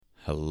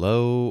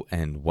Hello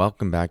and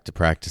welcome back to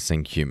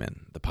Practicing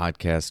Human, the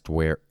podcast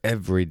where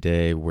every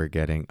day we're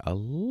getting a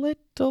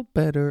little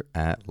better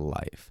at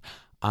life.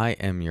 I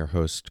am your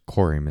host,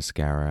 Corey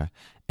Mascara,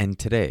 and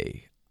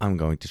today I'm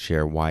going to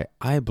share why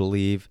I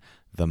believe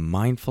the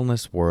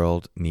mindfulness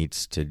world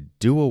needs to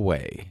do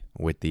away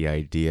with the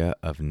idea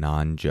of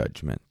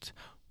non-judgment.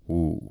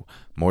 Ooh,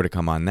 more to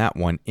come on that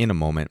one in a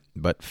moment,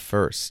 but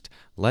first,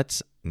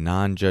 let's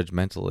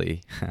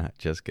non-judgmentally,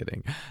 just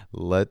kidding,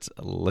 let's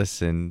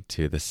listen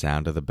to the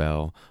sound of the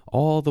bell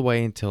all the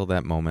way until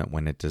that moment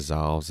when it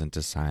dissolves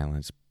into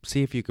silence.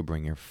 See if you could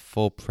bring your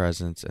full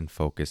presence and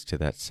focus to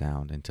that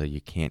sound until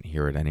you can't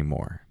hear it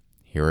anymore.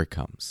 Here it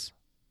comes.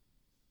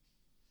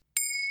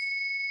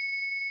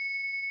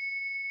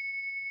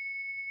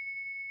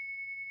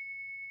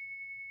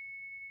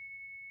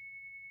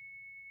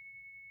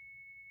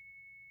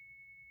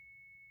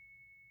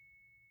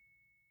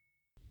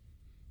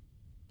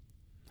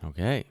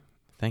 Okay,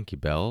 thank you,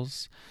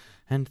 bells,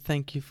 and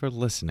thank you for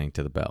listening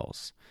to the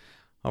bells.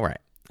 All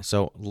right,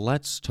 so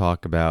let's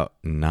talk about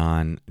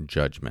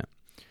non-judgment.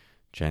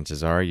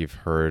 Chances are you've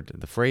heard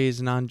the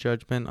phrase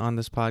non-judgment on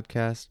this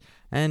podcast,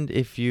 and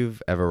if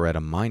you've ever read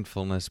a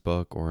mindfulness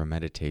book or a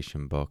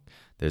meditation book,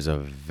 there's a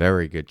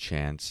very good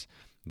chance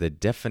the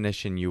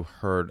definition you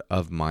heard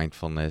of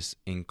mindfulness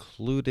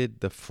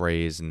included the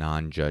phrase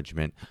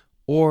non-judgment,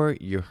 or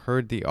you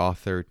heard the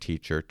author,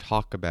 teacher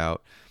talk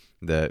about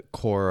the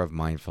core of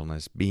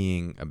mindfulness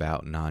being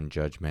about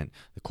non-judgment,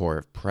 the core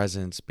of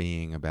presence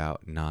being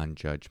about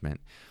non-judgment.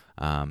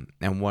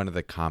 And one of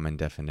the common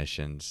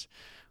definitions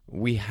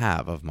we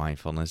have of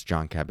mindfulness,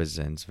 Jon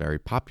Kabat-Zinn's very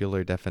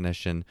popular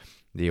definition,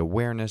 the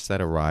awareness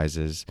that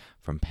arises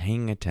from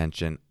paying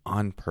attention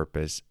on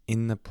purpose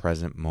in the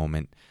present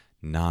moment,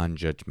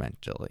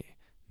 non-judgmentally.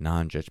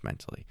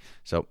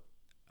 So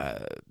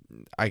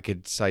I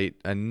could cite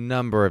a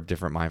number of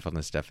different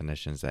mindfulness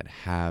definitions that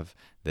have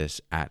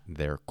this at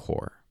their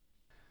core.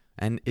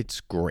 And it's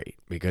great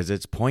because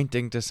it's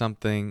pointing to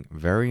something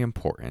very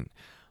important,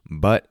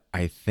 but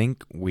I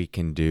think we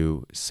can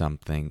do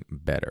something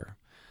better.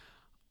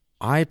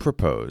 I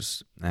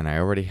propose, and I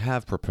already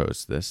have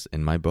proposed this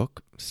in my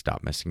book,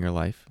 Stop Missing Your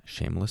Life,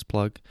 shameless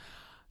plug,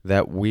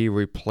 that we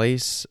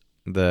replace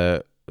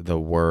the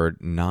word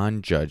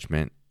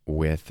non-judgment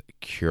with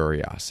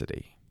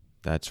curiosity.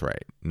 That's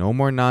right. No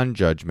more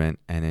non-judgment,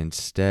 and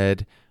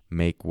instead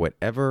make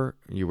whatever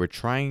you were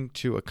trying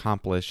to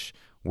accomplish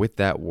with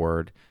that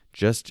word,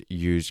 just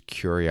use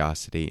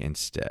curiosity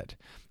instead.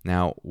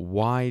 Now,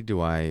 why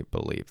do I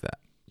believe that?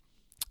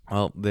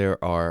 Well,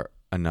 there are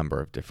a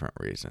number of different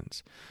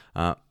reasons.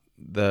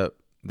 The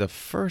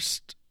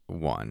first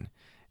one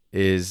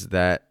is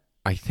that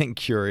I think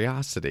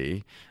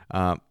curiosity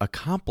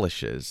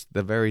accomplishes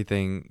the very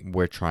thing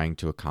we're trying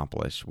to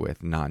accomplish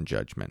with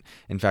non-judgment.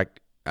 In fact,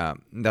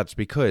 that's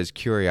because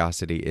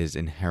curiosity is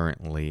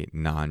inherently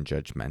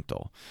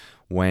non-judgmental.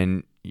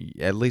 When,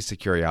 at least the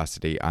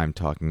curiosity I'm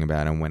talking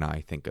about, and when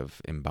I think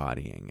of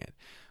embodying it,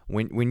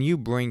 when you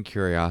bring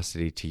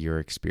curiosity to your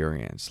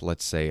experience,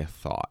 let's say a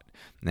thought,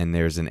 and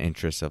there's an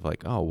interest of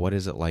like, oh, what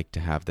is it like to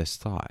have this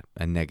thought?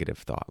 A negative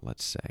thought,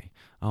 let's say.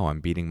 Oh, I'm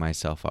beating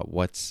myself up.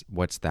 What's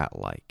that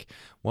like?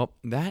 Well,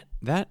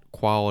 that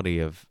quality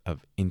of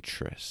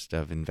interest,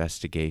 of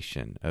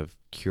investigation, of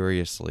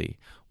curiously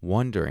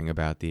wondering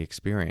about the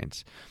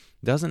experience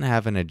doesn't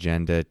have an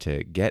agenda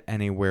to get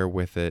anywhere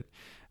with it.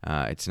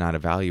 It's not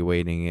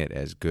evaluating it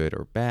as good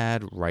or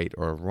bad, right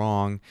or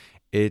wrong.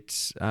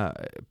 It's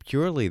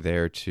purely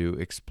there to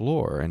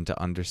explore and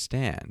to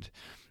understand.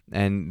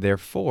 And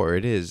therefore,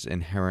 it is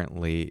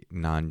inherently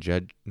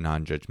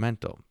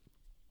non-judgmental.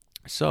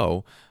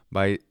 So,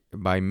 by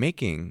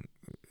making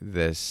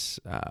this,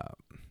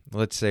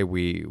 let's say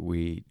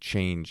we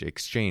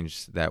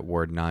exchange that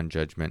word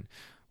non-judgment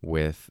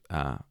with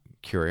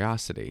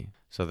curiosity,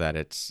 so that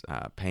it's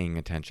paying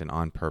attention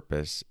on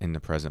purpose in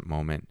the present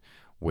moment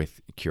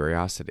with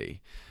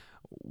curiosity.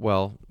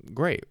 Well,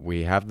 great.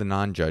 We have the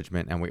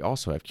non-judgment and we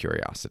also have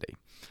curiosity.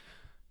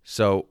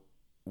 So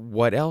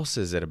what else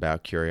is it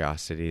about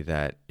curiosity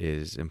that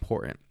is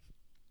important?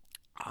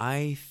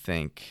 I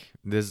think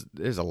there's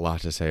a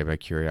lot to say about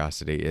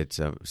curiosity. It's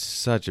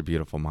such a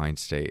beautiful mind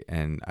state,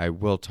 and I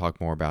will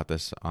talk more about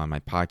this on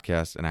my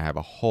podcast, and I have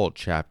a whole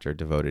chapter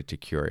devoted to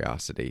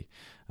curiosity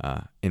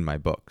in my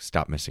book,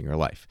 Stop Missing Your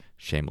Life.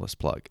 Shameless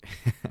plug.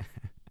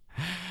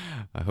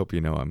 I hope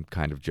you know I'm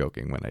kind of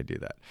joking when I do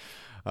that.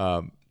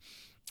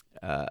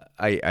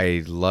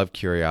 I love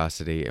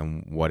curiosity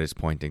and what it's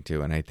pointing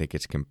to, and I think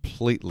it's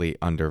completely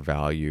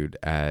undervalued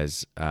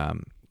as a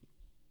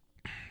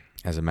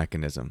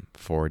mechanism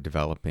for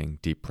developing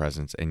deep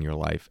presence in your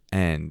life,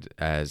 and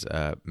as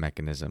a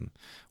mechanism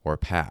or a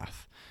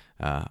path,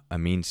 a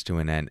means to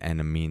an end and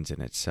a means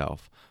in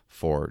itself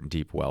for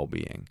deep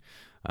well-being.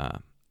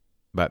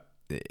 But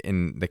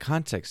in the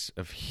context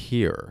of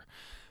here,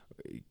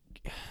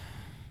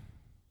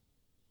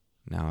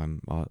 now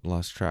I'm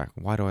lost track.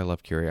 Why do I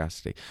love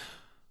curiosity?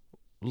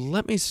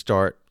 Let me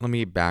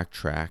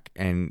backtrack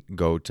and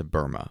go to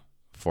Burma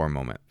for a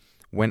moment.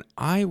 When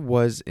I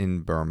was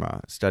in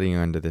Burma studying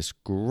under this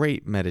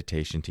great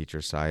meditation teacher,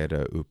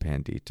 Sayadaw U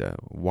Pandita,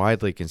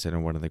 widely considered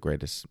one of the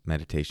greatest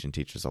meditation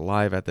teachers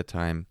alive at the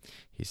time,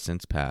 he's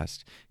since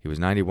passed. He was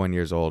 91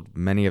 years old.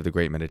 Many of the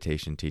great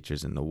meditation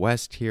teachers in the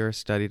West here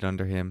studied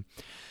under him.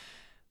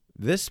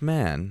 This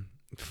man,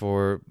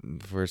 for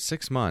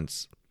 6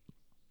 months,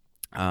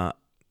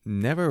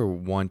 never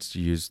once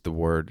used the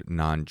word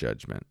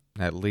non-judgment,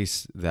 at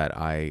least that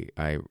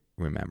I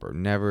remember.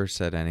 Never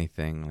said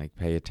anything like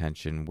pay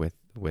attention with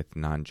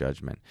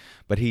non-judgment.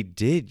 But he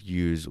did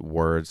use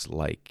words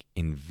like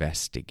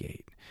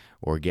investigate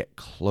or get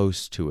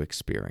close to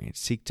experience,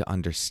 seek to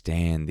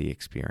understand the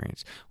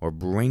experience, or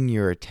bring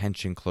your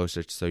attention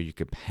closer so you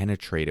could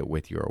penetrate it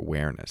with your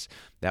awareness.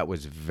 That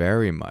was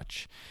very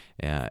much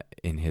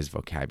in his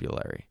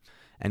vocabulary.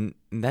 And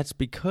that's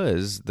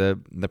because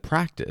the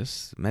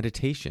practice,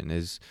 meditation,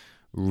 is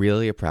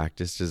really a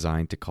practice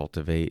designed to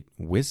cultivate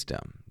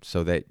wisdom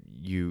so that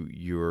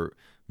you're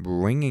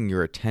bringing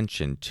your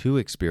attention to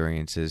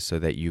experiences so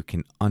that you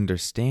can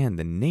understand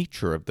the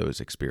nature of those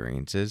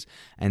experiences.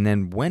 And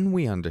then when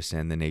we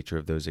understand the nature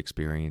of those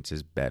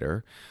experiences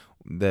better,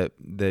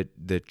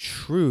 the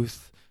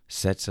truth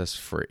sets us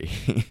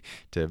free,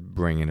 to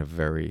bring in a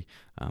very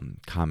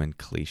common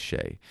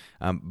cliche.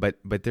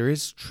 But there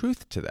is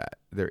truth to that.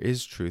 There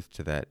is truth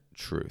to that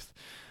truth.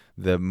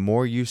 The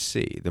more you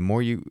see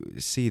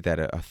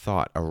that a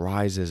thought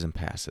arises and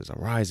passes,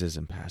 arises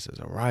and passes,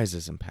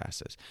 arises and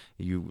passes,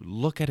 you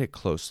look at it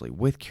closely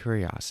with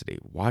curiosity,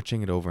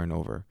 watching it over and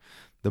over,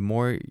 the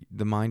more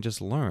the mind just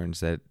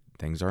learns that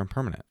things are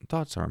impermanent.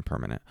 Thoughts are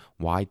impermanent.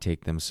 Why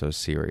take them so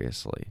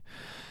seriously?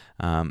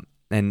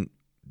 And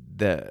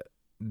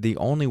the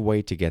only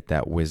way to get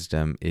that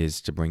wisdom is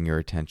to bring your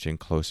attention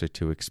closer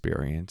to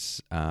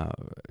experience,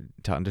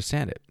 to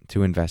understand it,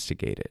 to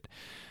investigate it.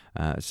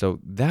 So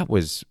that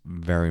was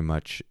very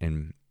much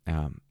in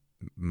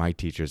my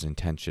teacher's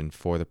intention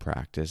for the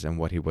practice and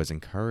what he was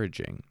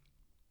encouraging.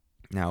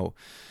 Now,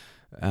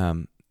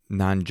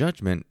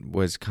 non-judgment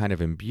was kind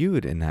of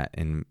imbued in that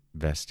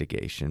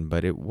investigation,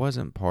 but it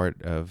wasn't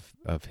part of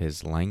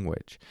his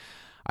language.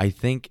 I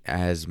think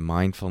as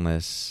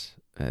mindfulness,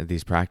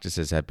 these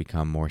practices have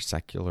become more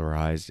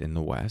secularized in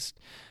the West,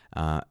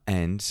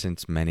 and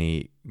since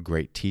many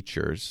great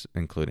teachers,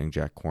 including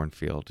Jack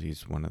Kornfield,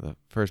 he's one of the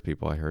first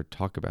people I heard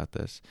talk about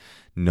this,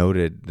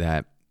 noted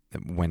that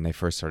when they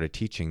first started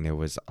teaching, there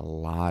was a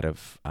lot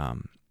of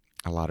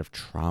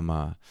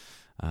trauma,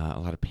 a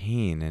lot of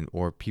pain,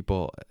 or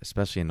people,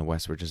 especially in the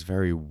West, were just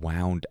very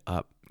wound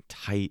up,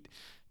 tight,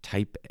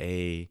 type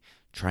A,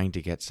 trying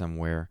to get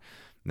somewhere.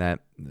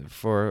 That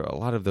for a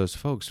lot of those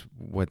folks,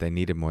 what they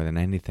needed more than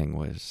anything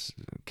was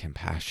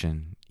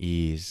compassion,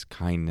 ease,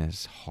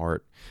 kindness,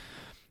 heart.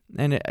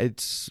 And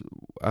it's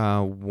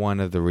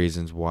one of the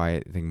reasons why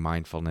I think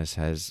mindfulness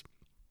has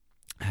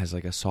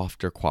like a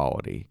softer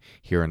quality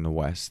here in the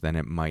West than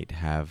it might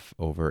have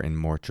over in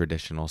more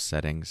traditional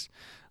settings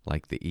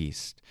like the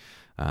East,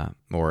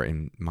 or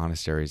in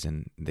monasteries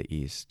in the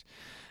East.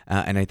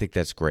 And I think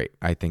that's great.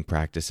 I think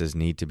practices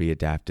need to be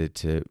adapted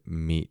to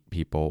meet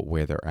people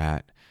where they're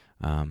at.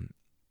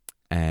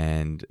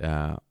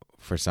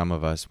 For some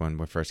of us, when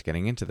we're first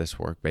getting into this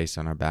work, based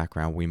on our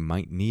background, we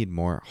might need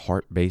more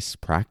heart-based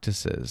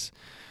practices,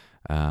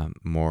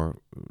 more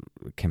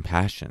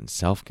compassion,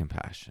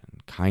 self-compassion,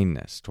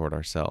 kindness toward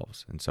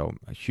ourselves. And so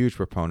a huge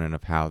proponent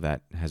of how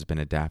that has been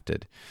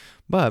adapted.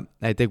 But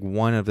I think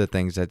one of the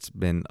things that's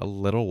been a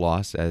little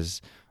lost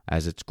as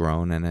it's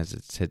grown and as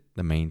it's hit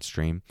the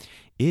mainstream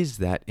is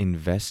that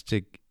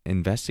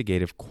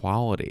investigative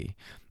quality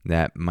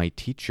that my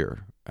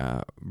teacher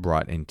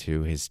brought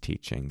into his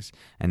teachings,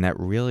 and that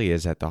really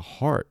is at the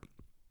heart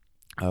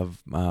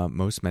of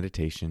most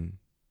meditation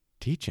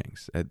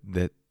teachings.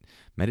 That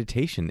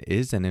meditation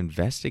is an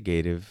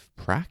investigative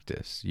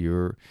practice.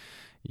 You're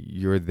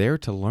there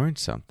to learn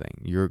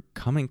something. You're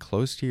coming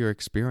close to your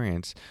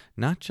experience,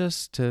 not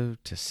just to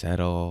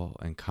settle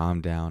and calm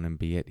down and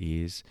be at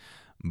ease,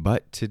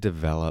 but to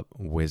develop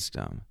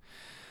wisdom.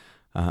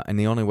 And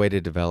the only way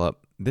to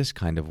develop this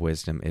kind of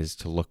wisdom is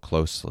to look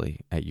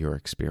closely at your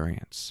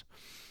experience.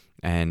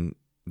 And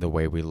the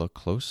way we look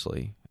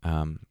closely,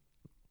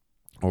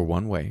 or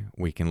one way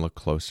we can look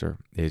closer,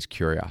 is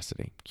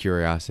curiosity.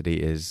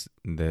 Curiosity is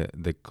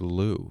the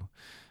glue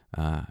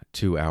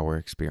to our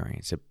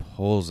experience. It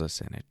pulls us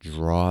in, it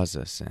draws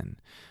us in,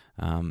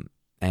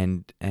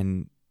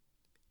 and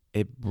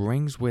it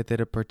brings with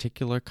it a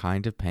particular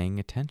kind of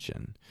paying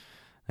attention.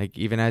 Like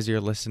even as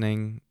you're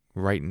listening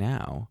right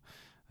now,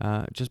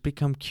 just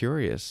become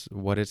curious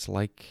what it's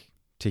like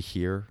to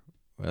hear.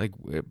 Like,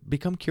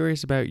 become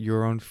curious about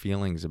your own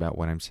feelings about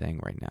what I'm saying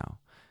right now,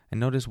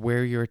 and notice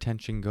where your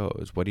attention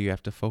goes. What do you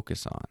have to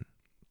focus on?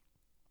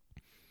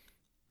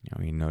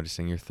 You're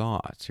noticing your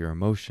thoughts, your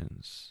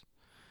emotions,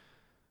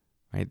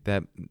 right?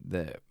 That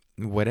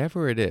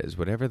whatever it is,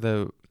 whatever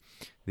the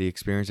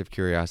experience of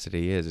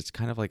curiosity is, it's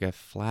kind of like a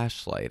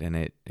flashlight, and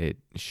it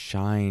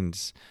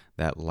shines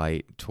that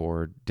light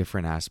toward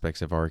different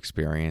aspects of our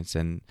experience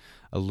and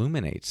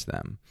illuminates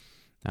them.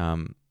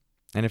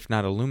 And if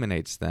not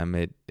illuminates them,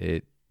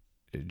 it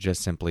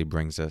just simply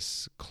brings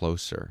us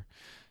closer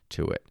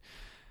to it.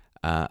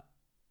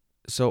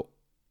 So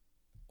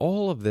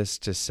all of this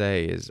to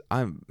say is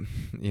I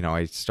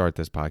start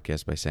this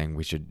podcast by saying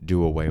we should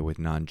do away with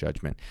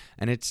non-judgment.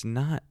 And it's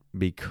not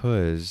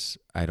because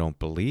I don't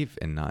believe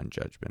in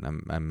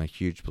non-judgment. I'm a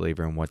huge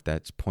believer in what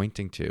that's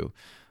pointing to.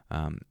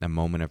 A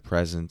moment of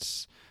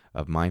presence,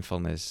 of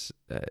mindfulness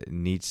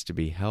needs to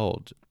be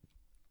held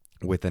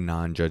with a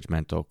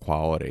non-judgmental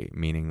quality,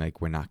 meaning like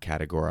we're not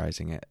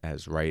categorizing it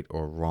as right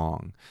or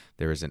wrong.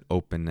 There is an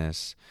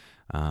openness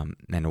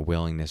and a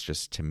willingness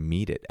just to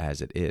meet it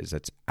as it is.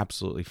 That's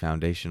absolutely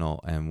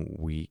foundational, and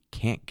we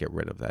can't get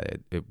rid of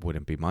that. It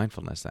wouldn't be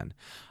mindfulness then.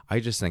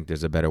 I just think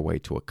there's a better way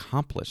to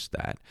accomplish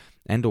that,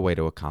 and a way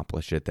to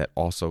accomplish it that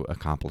also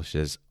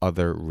accomplishes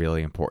other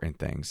really important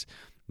things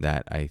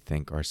that I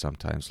think are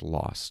sometimes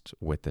lost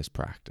with this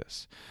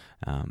practice.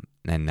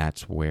 And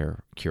that's where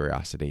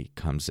curiosity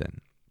comes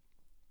in.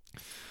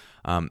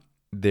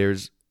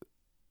 There's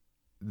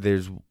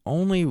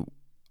only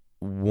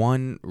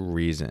one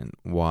reason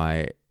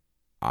why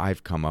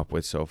I've come up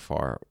with so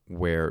far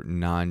where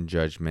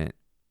non-judgment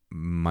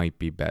might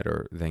be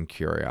better than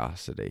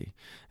curiosity.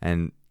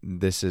 And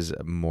this is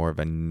more of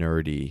a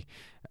nerdy,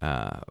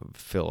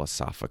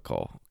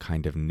 philosophical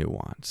kind of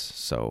nuance.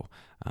 So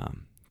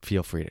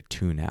feel free to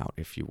tune out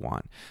if you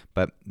want.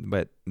 But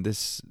the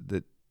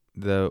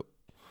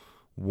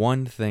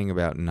one thing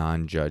about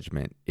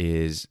non-judgment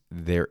is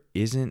there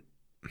isn't.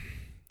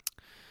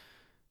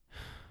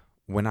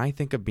 When I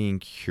think of being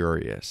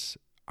curious,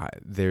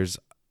 there's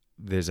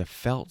a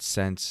felt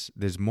sense.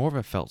 There's more of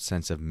a felt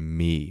sense of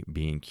me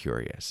being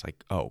curious.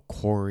 Like, oh,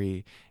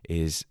 Corey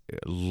is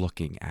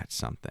looking at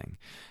something,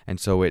 and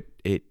so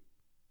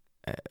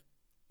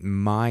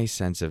my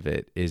sense of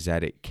it is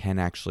that it can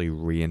actually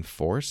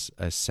reinforce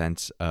a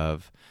sense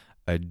of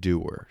a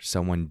doer,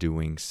 someone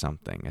doing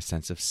something, a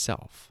sense of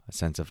self, a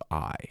sense of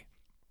I.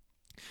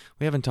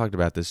 We haven't talked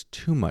about this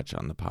too much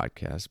on the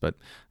podcast, but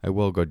I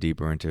will go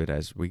deeper into it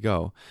as we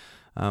go,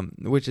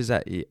 which is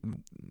that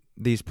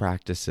these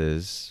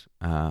practices,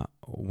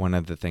 one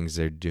of the things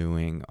they're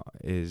doing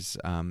is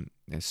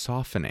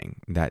softening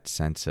that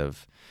sense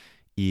of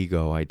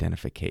ego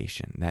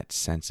identification, that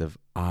sense of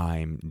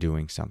I'm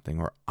doing something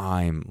or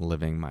I'm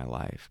living my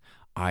life.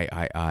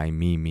 I,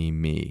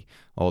 me,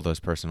 all those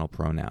personal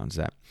pronouns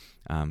that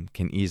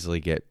can easily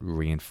get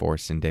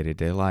reinforced in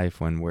day-to-day life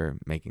when we're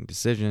making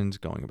decisions,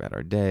 going about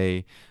our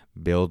day,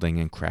 building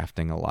and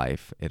crafting a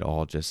life. It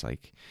all just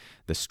like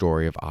the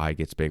story of I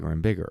gets bigger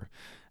and bigger.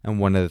 And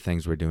one of the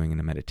things we're doing in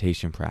a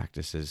meditation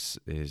practice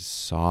is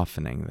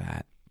softening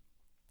that,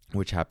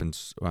 which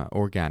happens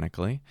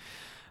organically.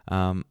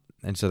 And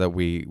so that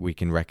we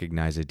can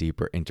recognize a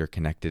deeper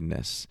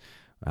interconnectedness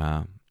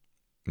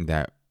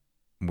that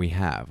we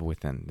have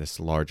within this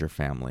larger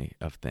family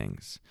of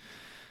things.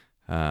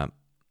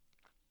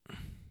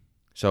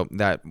 So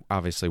that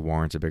obviously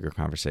warrants a bigger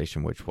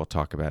conversation, which we'll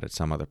talk about at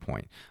some other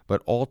point.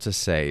 But all to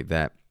say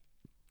that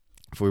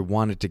if we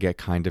wanted to get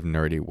kind of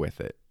nerdy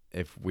with it,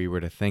 if we were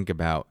to think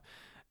about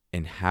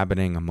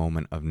inhabiting a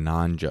moment of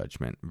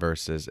non-judgment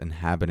versus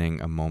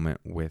inhabiting a moment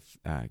with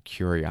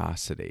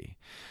curiosity,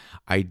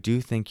 I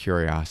do think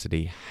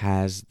curiosity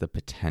has the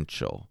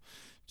potential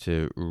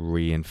to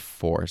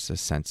reinforce a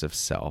sense of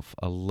self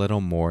a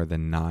little more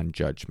than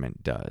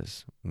non-judgment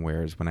does.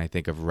 Whereas when I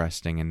think of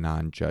resting in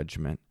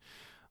non-judgment,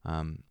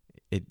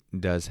 it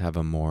does have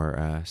a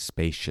more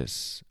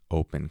spacious,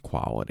 open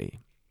quality.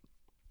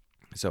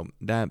 So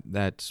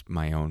that's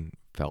my own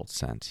felt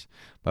sense.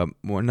 But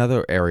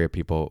another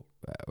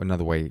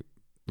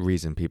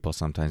reason people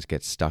sometimes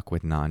get stuck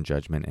with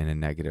non-judgment in a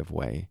negative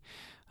way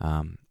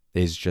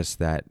is just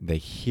that they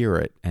hear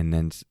it and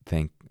then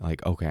think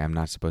like, okay, I'm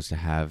not supposed to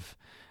have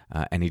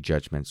any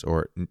judgments,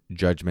 or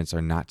judgments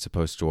are not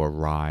supposed to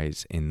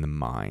arise in the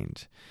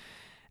mind.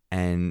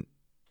 And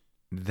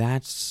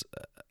that's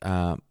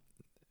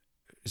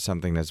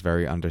something that's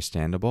very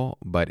understandable,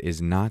 but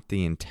is not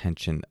the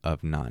intention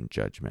of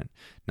non-judgment.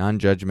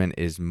 Non-judgment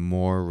is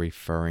more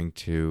referring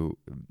to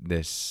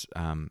this,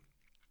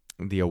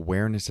 the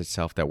awareness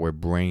itself that we're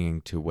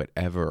bringing to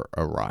whatever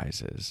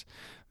arises,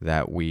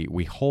 that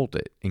we hold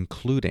it,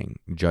 including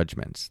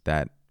judgments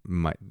that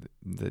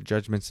the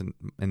judgments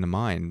in the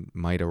mind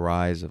might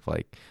arise of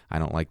like, I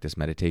don't like this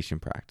meditation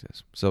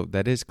practice. So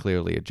that is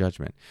clearly a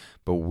judgment,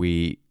 but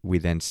we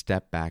then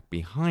step back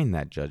behind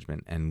that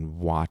judgment and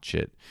watch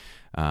it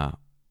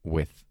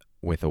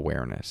with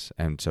awareness.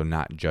 And so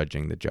not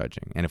judging the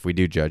judging. And if we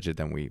do judge it,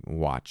 then we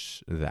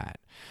watch that.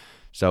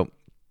 So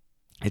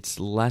it's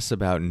less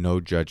about no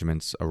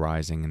judgments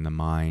arising in the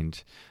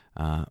mind,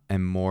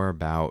 and more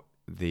about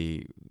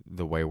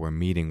the way we're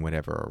meeting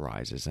whatever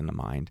arises in the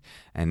mind.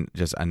 And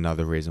just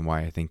another reason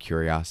why I think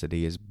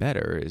curiosity is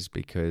better is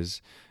because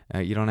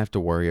you don't have to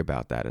worry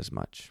about that as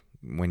much.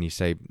 When you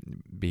say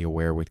be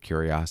aware with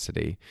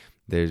curiosity,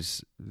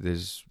 there's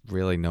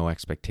really no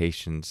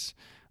expectations,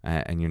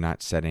 and you're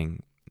not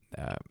setting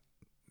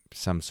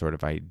some sort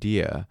of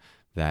idea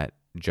that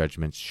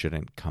judgments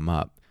shouldn't come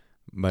up.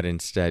 but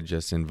instead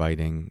just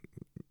inviting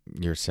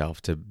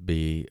yourself to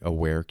be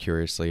aware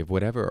curiously of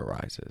whatever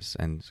arises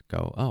and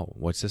go, oh,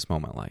 what's this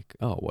moment like?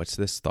 Oh, what's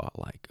this thought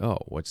like? Oh,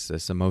 what's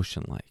this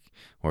emotion like?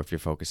 Or if you're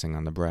focusing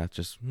on the breath,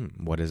 just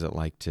what is it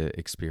like to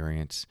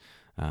experience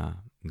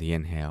the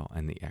inhale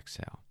and the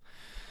exhale?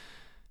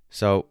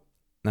 So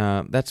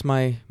that's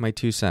my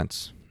 2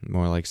 cents,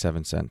 more like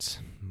 7 cents,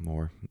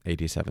 more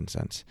 87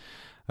 cents,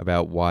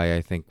 about why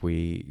I think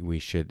we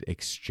should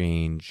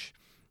exchange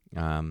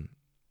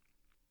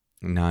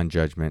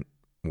non-judgment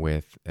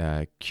with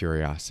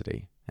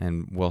curiosity.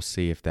 And we'll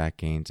see if that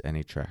gains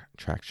any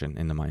traction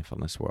in the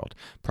mindfulness world.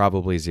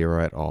 Probably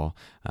zero at all.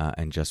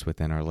 And just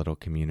within our little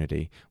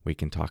community, we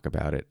can talk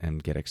about it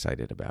and get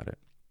excited about it.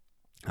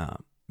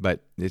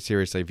 But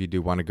seriously, if you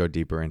do want to go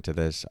deeper into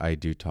this, I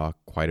do talk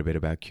quite a bit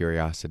about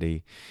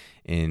curiosity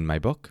in my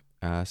book,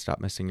 Stop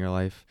Missing Your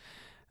Life.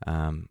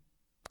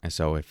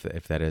 So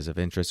if that is of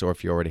interest, or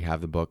if you already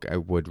have the book, I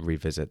would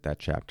revisit that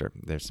chapter.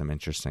 There's some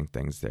interesting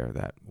things there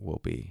that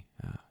will be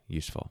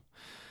useful.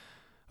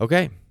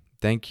 Okay,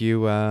 thank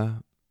you.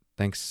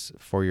 Thanks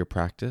for your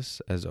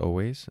practice, as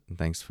always, and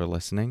thanks for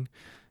listening.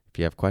 If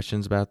you have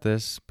questions about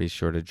this, be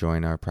sure to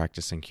join our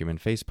Practicing Human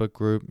Facebook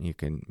group. You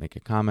can make a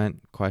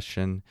comment,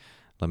 question.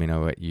 Let me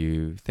know what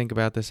you think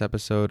about this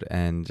episode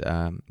and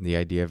the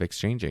idea of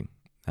exchanging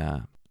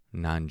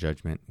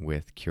non-judgment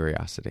with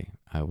curiosity.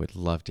 I would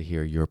love to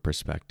hear your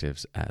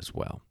perspectives as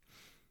well.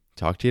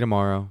 Talk to you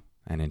tomorrow,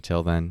 and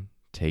until then,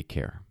 take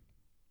care.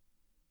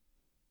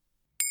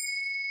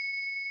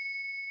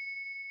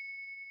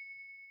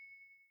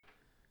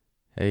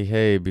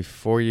 Hey,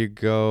 before you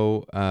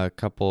go, a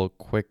couple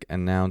quick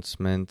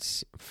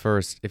announcements.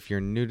 First, if you're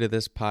new to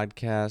this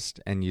podcast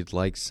and you'd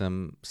like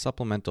some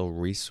supplemental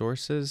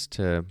resources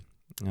to,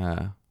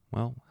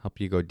 help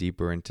you go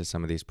deeper into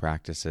some of these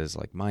practices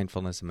like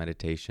mindfulness and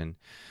meditation,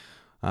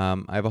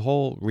 I have a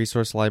whole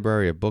resource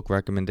library of book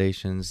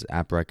recommendations,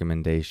 app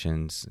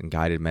recommendations, and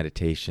guided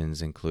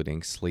meditations,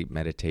 including sleep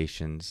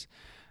meditations,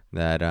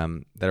 that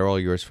are all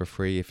yours for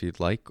free if you'd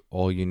like.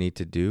 All you need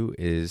to do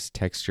is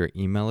text your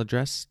email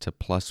address to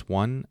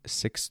 +1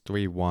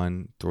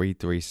 631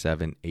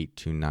 337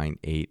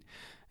 8298,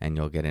 and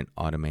you'll get an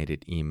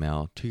automated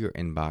email to your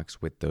inbox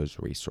with those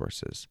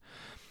resources.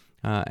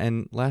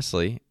 And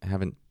lastly, I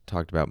haven't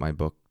talked about my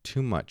book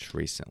too much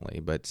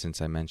recently, but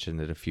since I mentioned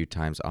it a few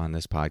times on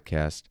this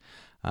podcast,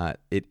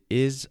 it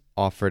is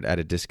offered at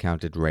a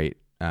discounted rate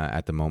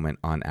at the moment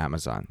on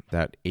Amazon,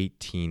 that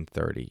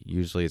 $18.30.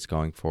 Usually it's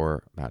going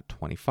for about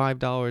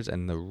 $25,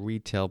 and the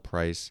retail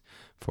price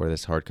for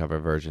this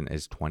hardcover version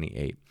is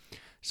 $28.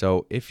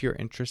 So if you're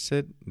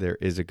interested, there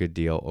is a good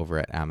deal over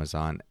at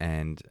Amazon.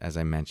 And as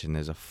I mentioned,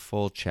 there's a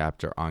full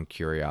chapter on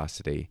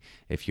curiosity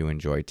if you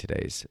enjoyed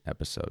today's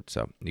episode.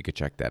 So you could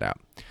check that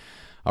out.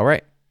 All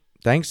right.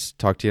 Thanks.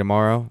 Talk to you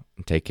tomorrow.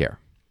 And take care.